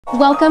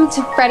Welcome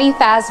to Freddy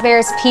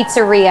Fazbear's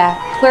Pizzeria,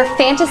 where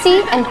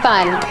fantasy and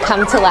fun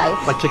come to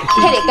life. Like chicken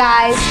cheese. Hit it,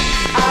 guys.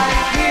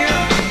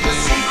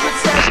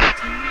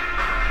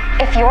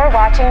 If you're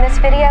watching this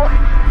video,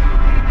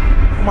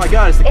 oh my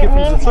God, it's the kid it from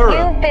means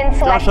Zathura. you've been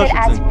selected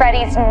as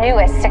Freddy's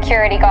newest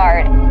security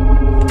guard.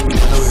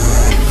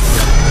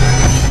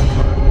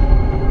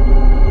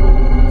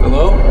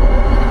 Hello?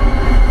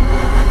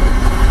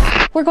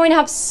 We're going to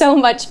have so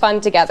much fun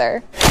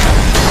together.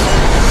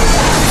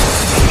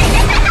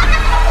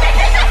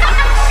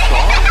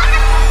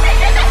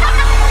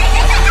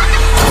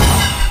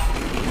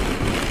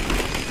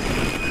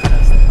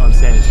 That's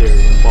unsanitary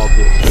and ball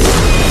pit.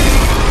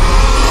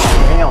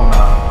 Hell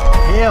nah.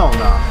 Hell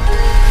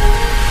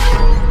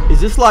nah.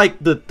 Is this like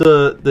the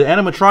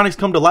animatronics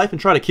come to life and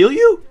try to kill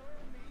you?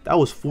 That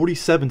was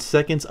 47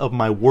 seconds of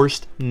my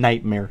worst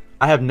nightmare.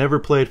 I have never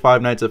played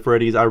Five Nights at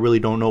Freddy's. I really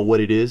don't know what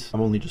it is.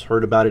 I've only just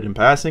heard about it in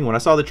passing. When I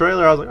saw the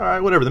trailer, I was like, all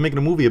right, whatever. They're making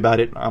a movie about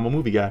it. I'm a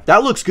movie guy.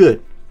 That looks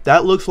good.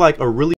 That looks like a really